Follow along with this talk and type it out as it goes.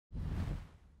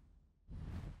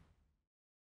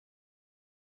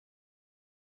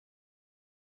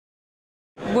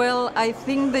Well, I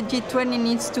think the G20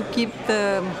 needs to keep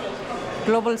the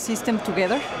global system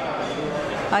together.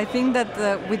 I think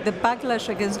that with the backlash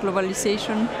against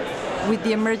globalization, with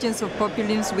the emergence of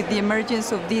populism, with the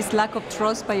emergence of this lack of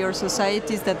trust by our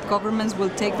societies that governments will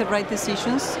take the right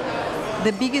decisions,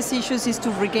 the biggest issue is to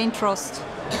regain trust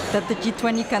that the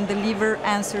G20 can deliver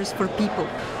answers for people.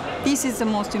 This is the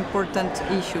most important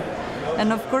issue.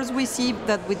 And of course we see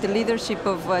that with the leadership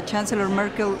of Chancellor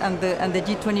Merkel and the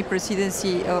G20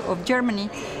 presidency of Germany,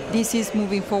 this is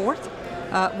moving forward.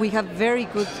 We have very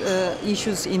good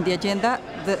issues in the agenda.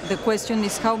 The question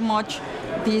is how much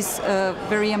this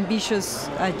very ambitious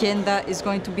agenda is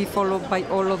going to be followed by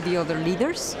all of the other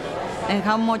leaders, and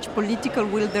how much political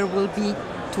will there will be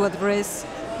to address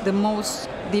the most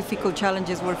difficult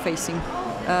challenges we're facing.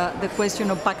 The question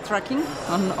of backtracking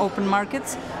on open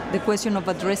markets, the question of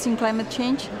addressing climate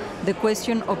change, the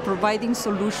question of providing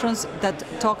solutions that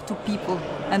talk to people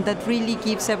and that really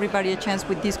gives everybody a chance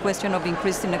with this question of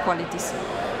increased inequalities.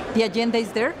 The agenda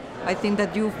is there. I think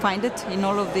that you find it in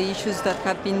all of the issues that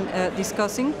have been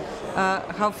discussing.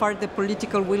 How far the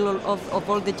political will of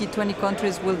all the G20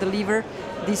 countries will deliver,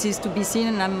 this is to be seen,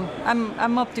 and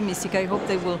I'm optimistic. I hope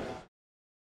they will.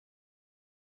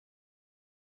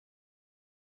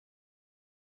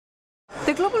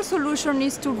 The global solution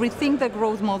is to rethink the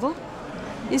growth model,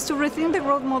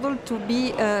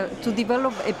 to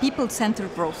develop a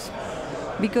people-centered growth.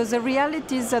 Because the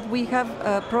reality is that we have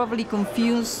probably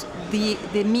confused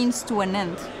the means to an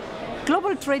end.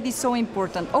 Global trade is so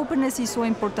important, openness is so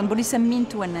important, but it's a means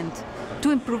to an end,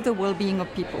 to improve the well-being of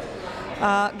people.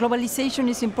 Globalization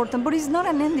is important, but it's not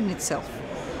an end in itself.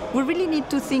 We really need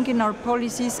to think in our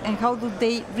policies and how do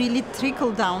they really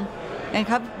trickle down and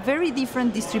have very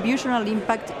different distributional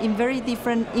impact in very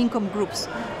different income groups,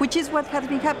 which is what has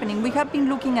been happening. We have been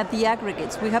looking at the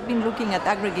aggregates. We have been looking at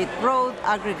aggregate growth,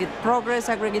 aggregate progress,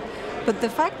 but the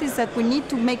fact is that we need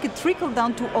to make it trickle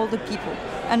down to all the people,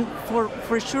 and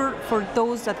for sure for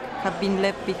those that have been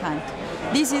left behind.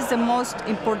 This is the most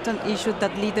important issue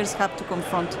that leaders have to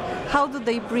confront. How do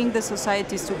they bring the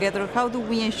societies together? How do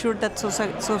we ensure that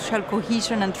social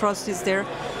cohesion and trust is there?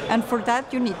 And for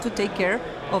that, you need to take care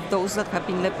of those that have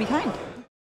been left behind.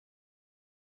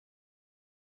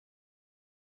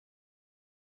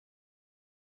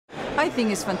 I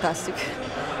think it's fantastic.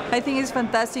 I think it's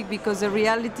fantastic because the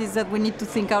reality is that we need to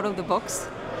think out of the box.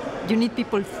 You need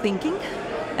people thinking,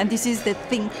 and this is the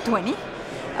Think 20.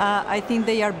 I think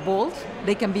they are bold,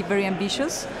 they can be very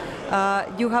ambitious.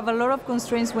 You have a lot of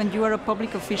constraints when you are a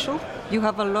public official. You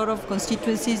have a lot of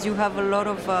constituencies, you have a lot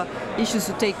of issues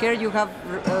to take care. You have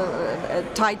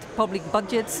tight public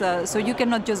budgets, so you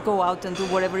cannot just go out and do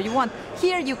whatever you want.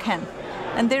 Here you can,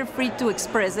 and they're free to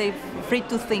express, they're free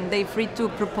to think, they're free to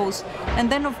propose.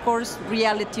 And then of course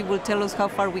reality will tell us how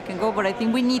far we can go, but I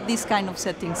think we need these kind of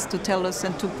settings to tell us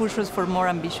and to push us for more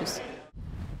ambitious.